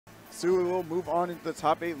Sue will move on into the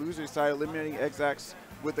top 8 loser side, eliminating Exax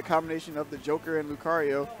with the combination of the Joker and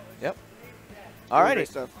Lucario. Yep. Alrighty.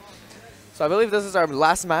 Stuff. So I believe this is our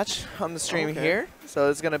last match on the stream here. So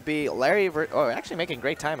it's going to be Larry. Actually making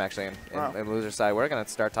great time actually in loser side. We're going to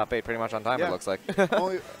start top 8 pretty much on time. It looks like.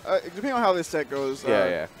 Only depending on how this set goes.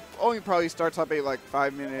 Only probably start top 8 like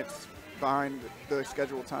 5 minutes behind the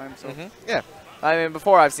scheduled time. So yeah. I mean,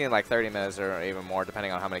 before I've seen like 30 minutes or even more,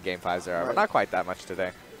 depending on how many game 5s there are, but not quite that much today.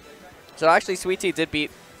 So actually, SweetT did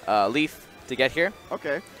beat Leaf to get here.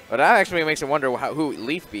 Okay. But that actually makes me wonder who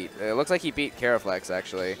Leaf beat. It looks like he beat Caraflex,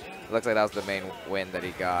 actually. It looks like that was the main win that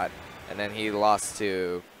he got. And then he lost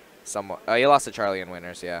to someone. He lost to Charlie in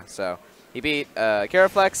winners, yeah. So he beat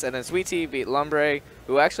Caraflex, and then SweetT beat Lurr,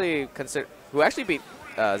 who actually beat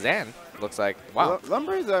Zan. Looks like. Wow.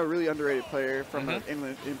 Lurr is a really underrated player from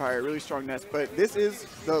Inland Empire, really strong nest. But this is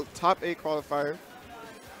the top 8 qualifier.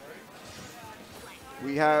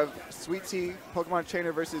 We have SweetT, Pokemon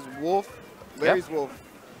Trainer versus Wolf. Larry's Wolf.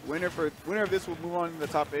 Winner of this will move on to the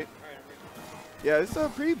top 8. Yeah, it's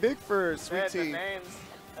pretty big for SweetT. The names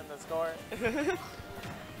and the score.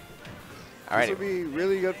 This would be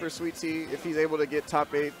really good for SweetT if he's able to get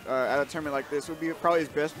top 8 at a tournament like this. Would be probably his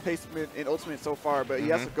best placement in Ultimate so far, but he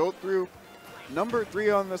has to go through number 3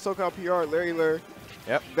 on the SoCal PR, Larry Lurr.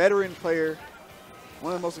 Yep. Veteran player,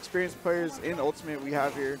 one of the most experienced players in Ultimate we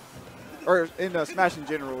have here, or in Smash in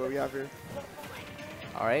general we have here.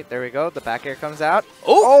 All right, there we go. The back air comes out.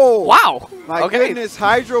 Oh, wow. My goodness,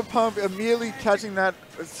 Hydro Pump immediately catching that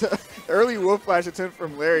early Wolf Flash attempt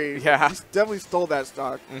from Larry. Yeah. He definitely stole that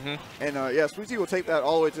stock. And yeah, SweetT will take that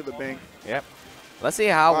all the way to the bank. Yep. Let's see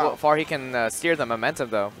how far he can steer the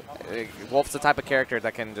momentum, though. Wolf's the type of character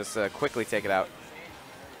that can just quickly take it out.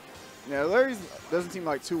 Yeah, Larry doesn't seem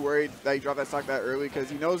like too worried that he dropped that stock that early because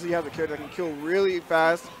he knows he has a character that can kill really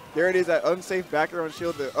fast. There it is, that unsafe back air on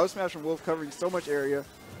shield. The up smash from Wolf covering so much area.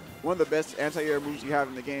 One of the best anti-air moves you have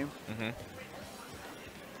in the game.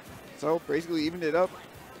 So basically evened it up.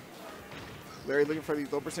 Larry looking for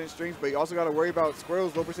these low percent strings, but you also got to worry about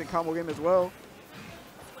Squirrel's low percent combo game as well.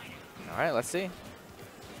 All right, let's see.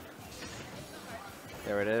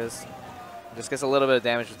 There it is. Just gets a little bit of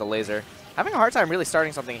damage with the laser. Having a hard time really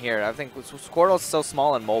starting something here. I think Squirtle's so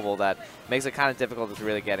small and mobile that makes it kind of difficult to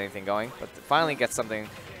really get anything going. But finally gets something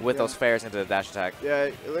with those fares into the dash attack. Yeah,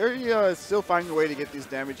 Larry is still finding a way to get this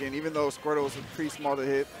damage in, even though Squirtle was pretty small to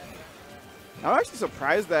hit. I'm actually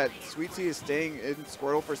surprised that SweetT is staying in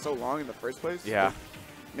Squirtle for so long in the first place. Yeah.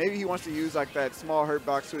 Maybe he wants to use like that small hurt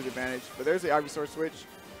box to his advantage. But there's the Ivysaur switch.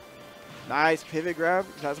 Nice pivot grab.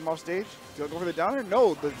 Has him off stage. Do you go for the downer?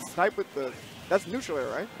 No, the snipe with the... That's neutral air,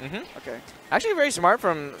 right? Okay. Actually very smart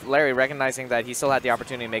from Larry, recognizing that he still had the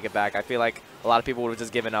opportunity to make it back. I feel like a lot of people would have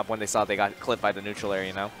just given up when they saw they got clipped by the neutral air,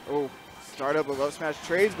 you know? Oh, startup of up smash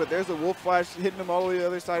trades, but there's the Wolf Flash hitting him all the way to the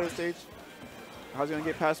other side of the stage. How's he going to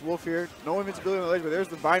get past Wolf here? No invincibility on the ledge, but there's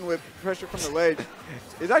the Vine Whip pressure from the ledge.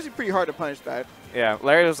 It's actually pretty hard to punish that. Yeah,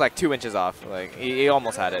 Larry was like 2 inches off. Like he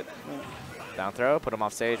almost had it. Down throw, put him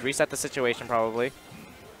off stage, reset the situation probably.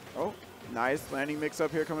 Oh. Nice landing mix up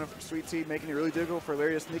here coming from SweetT, making it really difficult for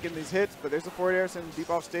Larry to sneak in these hits, but there's the forward air, sending deep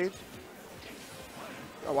off stage.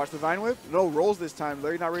 Watch the Vine Whip. No rolls this time.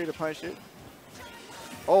 Larry not ready to punish it.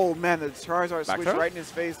 Oh man, the Charizard switch right in his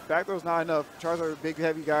face. Back throw's not enough. Charizard, a big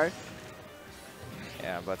heavy guy.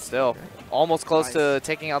 Yeah, but still almost close to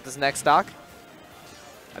taking out this next stock.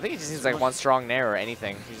 I think he just needs like one strong nair or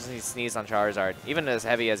anything. He just needs to sneeze on Charizard, even as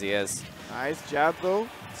heavy as he is. Nice jab though.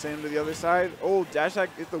 Send him to the other side. Oh, dash attack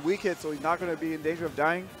is the weak hit, so he's not going to be in danger of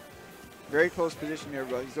dying. Very close position here,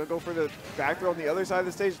 but he's going to go for the back throw on the other side of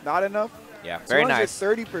the stage. Not enough. Yeah, very nice.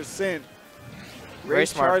 30%. Very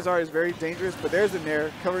smart. Charizard is very dangerous, but there's the nair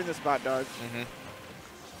covering the spot dodge.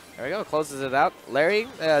 There we go. Closes it out. Larry,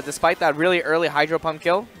 despite that really early Hydro Pump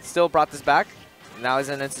kill, still brought this back. Now he's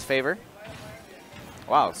in his favor.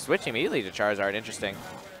 Wow, switch immediately to Charizard. Interesting.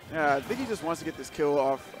 Yeah, I think he just wants to get this kill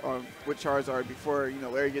off with Charizard before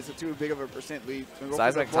Larry gets too big of a percent lead.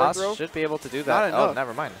 Seismic Toss should be able to do that. Oh,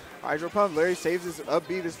 never mind. Hydro Pump. Larry saves his up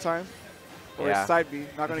B this time, or his side B.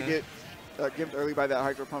 Not going to get gimped early by that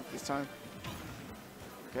Hydro Pump this time.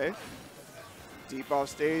 Okay. Deep off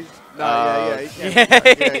stage. No,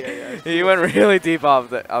 He went really deep off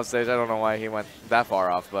stage. I don't know why he went that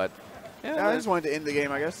far off, but yeah, I just wanted to end the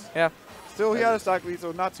game, I guess. Yeah. Still, he had a stock lead,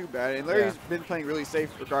 so not too bad. And Larry's been playing really safe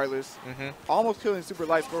regardless. Almost killing Super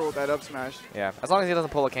Light Squirrel with that up smash. Yeah, as long as he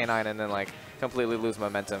doesn't pull a K9 and then like completely lose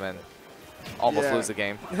momentum and almost lose the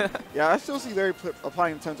game. Yeah, I still see Larry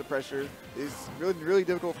applying tons of pressure. It's really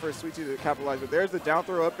difficult for SweetT to capitalize. But there's the down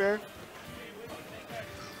throw up air.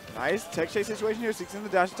 Nice tech chase situation here. 6 in the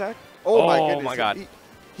dash attack. Oh my goodness. Oh my god.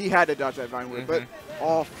 He had to dodge that Vine Whip, but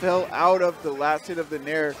all fell out of the last hit of the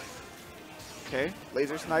Nair. Okay,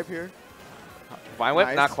 laser snipe here. Vine Whip,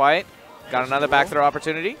 Nice. not quite. Got Nice another roll. back throw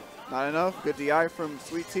opportunity. Not enough. Good DI from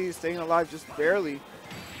SweetT, staying alive just barely.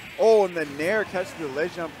 Oh, and the Nair catches the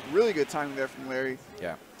ledge jump. Really good timing there from Larry.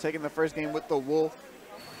 Yeah. Taking the first game with the Wolf.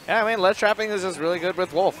 Yeah, I mean, ledge trapping is just really good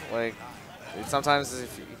with Wolf. Like, sometimes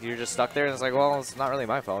if you're just stuck there, and it's like, well, it's not really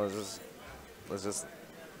my fault. It's just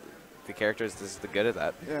the character is just good at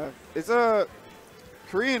that. Yeah, it's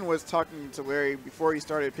Korean was talking to Larry before he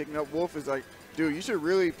started picking up Wolf. Is like, dude, you should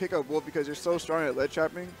really pick up Wolf because you're so strong at ledge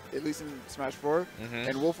trapping, at least in Smash 4.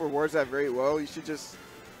 And Wolf rewards that very well. You should just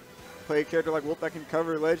play a character like Wolf that can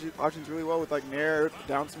cover ledge options really well with like Nair,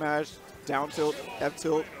 down smash, down tilt, F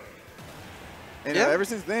tilt. And ever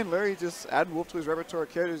since then, Larry just added Wolf to his repertoire of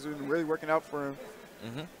characters and really working out for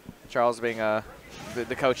him. Charles being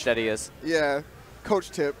the coach that he is. Yeah, coach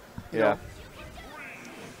tip. You know.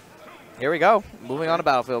 Here we go. Moving on to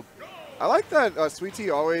Battlefield. I like that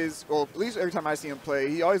SweetT always, well, at least every time I see him play,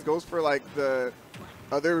 he always goes for like the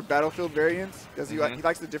other Battlefield variants because he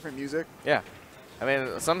likes the different music. Yeah. I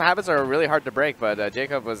mean, some habits are really hard to break, but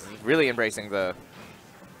Jacob was really embracing the...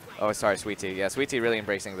 Oh, sorry, SweetT. Yeah, SweetT really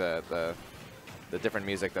embracing the different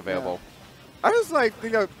music available. Yeah. I just like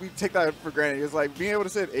think that we take that for granted. It's like being able to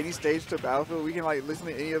set any stage to Battlefield, we can like listen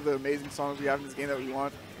to any of the amazing songs we have in this game that we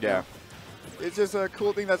want. Yeah. It's just a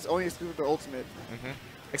cool thing that's only exclusive to Ultimate.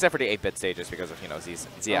 Except for the 8-bit stages because of, you know,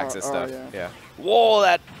 Z-axis stuff. Yeah. Whoa,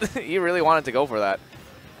 that... he really wanted to go for that.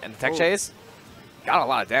 And tech chase? Got a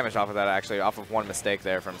lot of damage off of that, actually, off of one mistake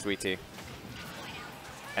there from SweetT.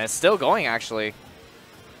 And it's still going, actually.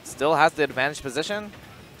 Still has the advantage position.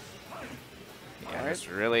 Yeah, just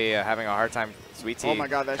really having a hard time. SweetT Oh my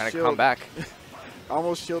God, that trying to shield. come back.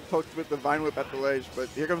 Almost shield poked with the Vine Whip at the ledge, but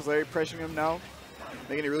here comes Larry pressuring him now,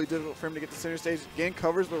 making it really difficult for him to get to center stage. Again,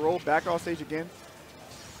 covers the roll, back off stage again.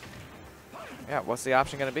 Yeah, what's the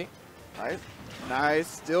option going to be? All right. Nice.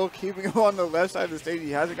 Still keeping him on the left side of the stage.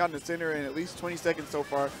 He hasn't gotten to center in at least 20 seconds so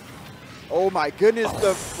far. Oh my goodness,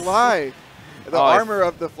 the fly. The armor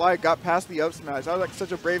of the fly got past the up smash. That was like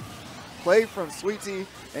such a brave play from SweetT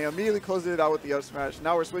and immediately closed it out with the up smash.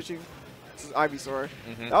 Now we're switching to Ivysaur.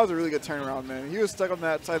 That was a really good turnaround, man. He was stuck on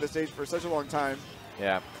that side of the stage for such a long time.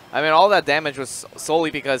 Yeah. I mean, all that damage was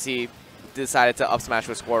solely because he decided to up smash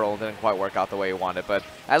with Squirtle and didn't quite work out the way he wanted. But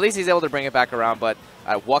at least he's able to bring it back around. But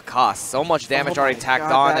at what cost? So much damage already tacked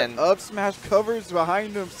on. That and up smash covers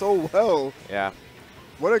behind him so well. Yeah.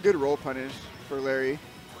 What a good roll punish for Larry.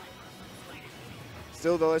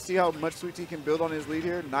 Still, though, let's see how much SweetT can build on his lead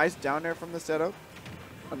here. Nice down there from the setup.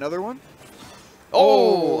 Another one.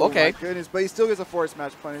 Oh, okay. My goodness, but he still gets a forward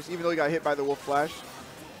smash punish, even though he got hit by the Wolf Flash.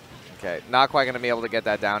 Okay, not quite going to be able to get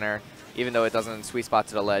that down air, even though it doesn't sweet spot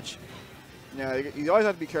to the ledge. Yeah, you always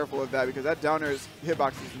have to be careful of that because that down air's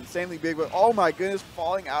hitbox is insanely big. But oh my goodness,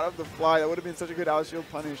 falling out of the fly. That would have been such a good out shield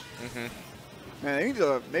punish. Man, they need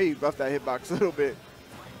to maybe buff that hitbox a little bit.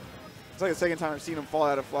 It's like the second time I've seen him fall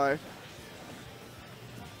out of fly.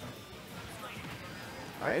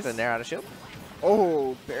 Nice. The Nair out of shield.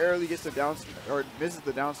 Oh, barely gets the down or misses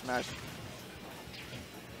the down smash.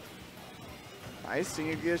 Nice, seeing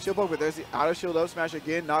him get a shield poke, but there's the out of shield up smash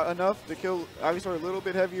again. Not enough to kill Ivysaur, a little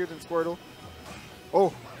bit heavier than Squirtle.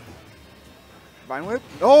 Oh. Vine Whip.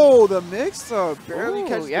 Oh, the mix up. Barely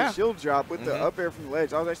catches the shield drop with the up air from the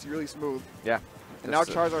ledge. That was actually really smooth. Yeah. And now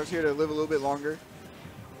Charizard's here to live a little bit longer.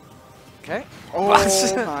 Okay. Oh,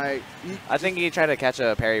 my. I think he tried to catch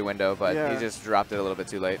a parry window, but he just dropped it a little bit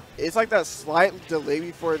too late. It's like that slight delay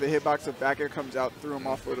before the hitbox of back air comes out, threw him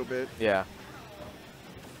off a little bit. Yeah.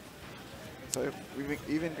 So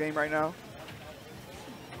even game right now.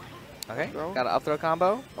 Okay, So. got an up throw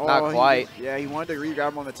combo. Oh, Not quite. He wanted to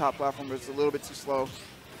re-grab him on the top platform, but it's a little bit too slow.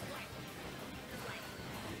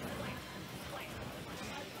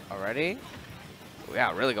 Already?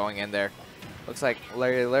 Yeah, really going in there. Looks like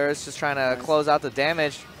Larry Lurr is just trying to close out the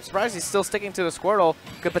damage. I'm surprised he's still sticking to the Squirtle.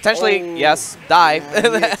 Could potentially, yes, die.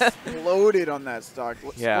 Yeah, he exploded on that stock.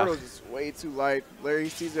 Yeah. Squirtle's just way too light. Larry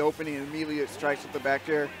sees the opening and immediately strikes with the back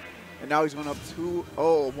air. And now he's going up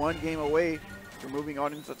 2-0, one game away from moving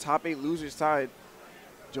on into the top 8 losers side,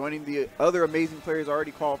 joining the other amazing players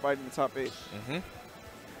already qualified in the top 8.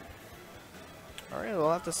 All right,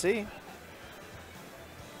 we'll have to see.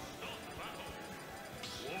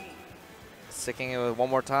 Sticking it with one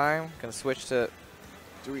more time. Gonna switch to.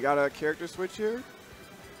 Do we got a character switch here?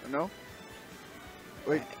 Or no?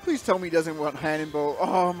 Wait, please tell me he doesn't want Hannibal.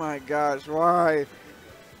 Oh my gosh, why?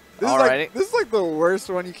 This is like the worst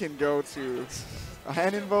one you can go to. A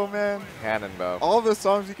Cannonball, man. Cannonball. All the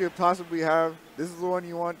songs you could possibly have. This is the one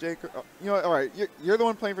you want, Jake. You know what? All right, you're the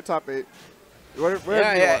one playing for top 8.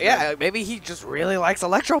 Yeah. Maybe he just really likes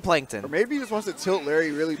electroplankton. Or maybe he just wants to tilt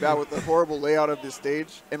Larry really bad with the horrible layout of this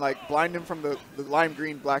stage and like blind him from the lime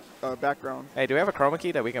green black background. Hey, do we have a chroma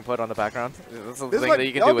key that we can put on the background? That's the This thing like, that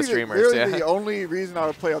you can do with literally streamers. Yeah. the only reason I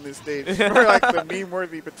would play on this stage for like the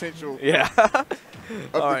meme-worthy potential Yeah. of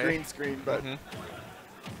the Alright. green screen. But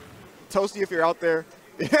Toasty, if you're out there,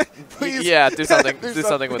 please. Yeah, do something. do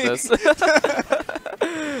something with this.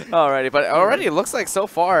 Alrighty, but already it looks like so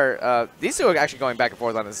far these two are actually going back and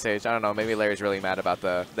forth on the stage. I don't know. Maybe Larry's really mad about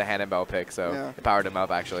the Hannonball pick, so it powered him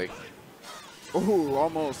up actually. Ooh,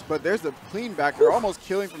 almost. But there's the clean back. They're almost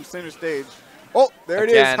killing from center stage. Oh, there it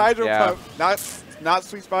is. Hydro pump. Not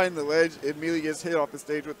sweet spot in the ledge. It immediately gets hit off the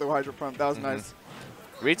stage with the hydro pump. That was nice.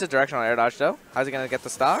 Reads the directional air dodge though. How's he gonna get the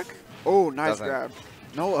stock? Oh, nice grab.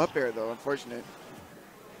 No up air though. Unfortunate.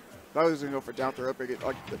 Thought he was gonna go for down throw up air, get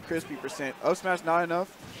like the crispy %. Up smash not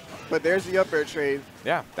enough, but there's the up air trade.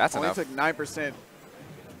 Yeah, that's enough. Only took 9%.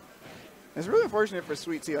 It's really unfortunate for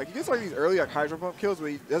SweetT. Like he gets like these early like hydro pump kills, but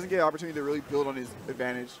he doesn't get an opportunity to really build on his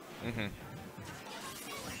advantage.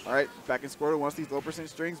 All right, back in Squirtle wants these low %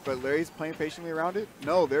 strings, but Larry's playing patiently around it.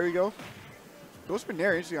 No, there you go. Goes for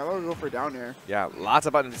nair. Interesting. I thought we'd go for down air. Yeah, lots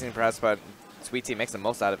of buttons being pressed, but SweetT makes the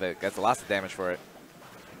most out of it. Gets lots of damage for it.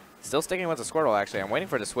 Still sticking with the Squirtle, actually. I'm waiting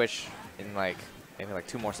for it to switch in like maybe like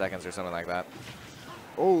 2 more seconds or something like that.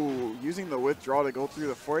 Oh, using the withdrawal to go through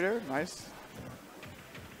the forward air. Nice.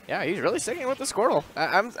 Yeah, he's really sticking with the Squirtle.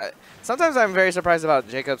 Sometimes I'm very surprised about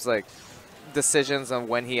Jacob's like decisions on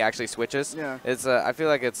when he actually switches. Yeah. It's I feel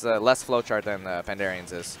like it's less flowchart than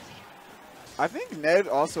Pandarian's is. I think Ned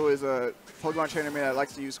also is a Pokemon trainer man that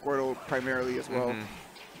likes to use Squirtle primarily as well.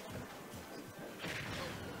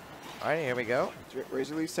 All right, here we go.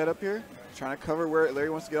 Razor Leaf set up here. Trying to cover where Larry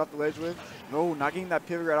wants to get off the ledge with. No, not getting that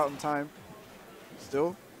pivot right out in time.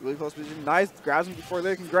 Still, really close position. Nice. Grabs him before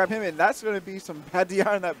Larry can grab him, and that's going to be some bad DI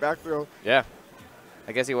on that back throw. Yeah.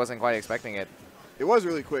 I guess he wasn't quite expecting it. It was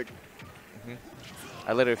really quick.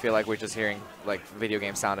 I literally feel like we're just hearing like video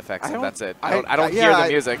game sound effects, and that's it. I don't hear the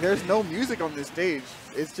music. There's no music on this stage.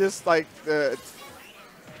 It's just like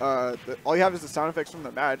all you have is the sound effects from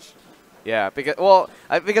the match. Yeah, because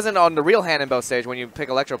on the real Hannonball stage, when you pick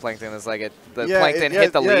electroplankton, it's like the plankton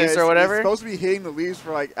hit the leaves or whatever. It's supposed to be hitting the leaves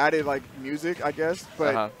for like added like music, I guess.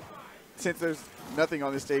 But since there's nothing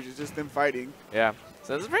on this stage, it's just them fighting. Yeah.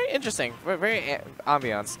 So this is very interesting, very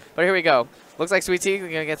ambiance. But here we go. Looks like SweetT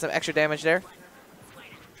gonna get some extra damage there.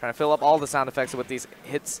 Trying to fill up all the sound effects with these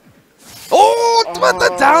hits. Oh, but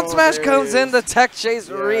the down smash comes in. The tech chase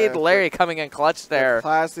read. Larry coming in clutch there.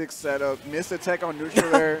 Classic setup. Miss the tech on neutral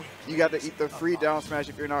there. You got to eat the free down smash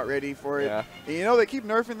if you're not ready for it. Yeah. And you know, they keep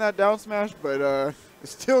nerfing that down smash, but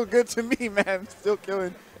it's still good to me, man. Still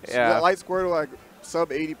killing. Yeah. That light Squirtle like sub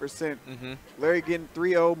 80%. Larry getting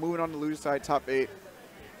 3-0, moving on the loser side, top 8.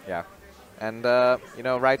 Yeah. And, you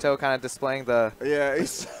know, Raito kind of displaying the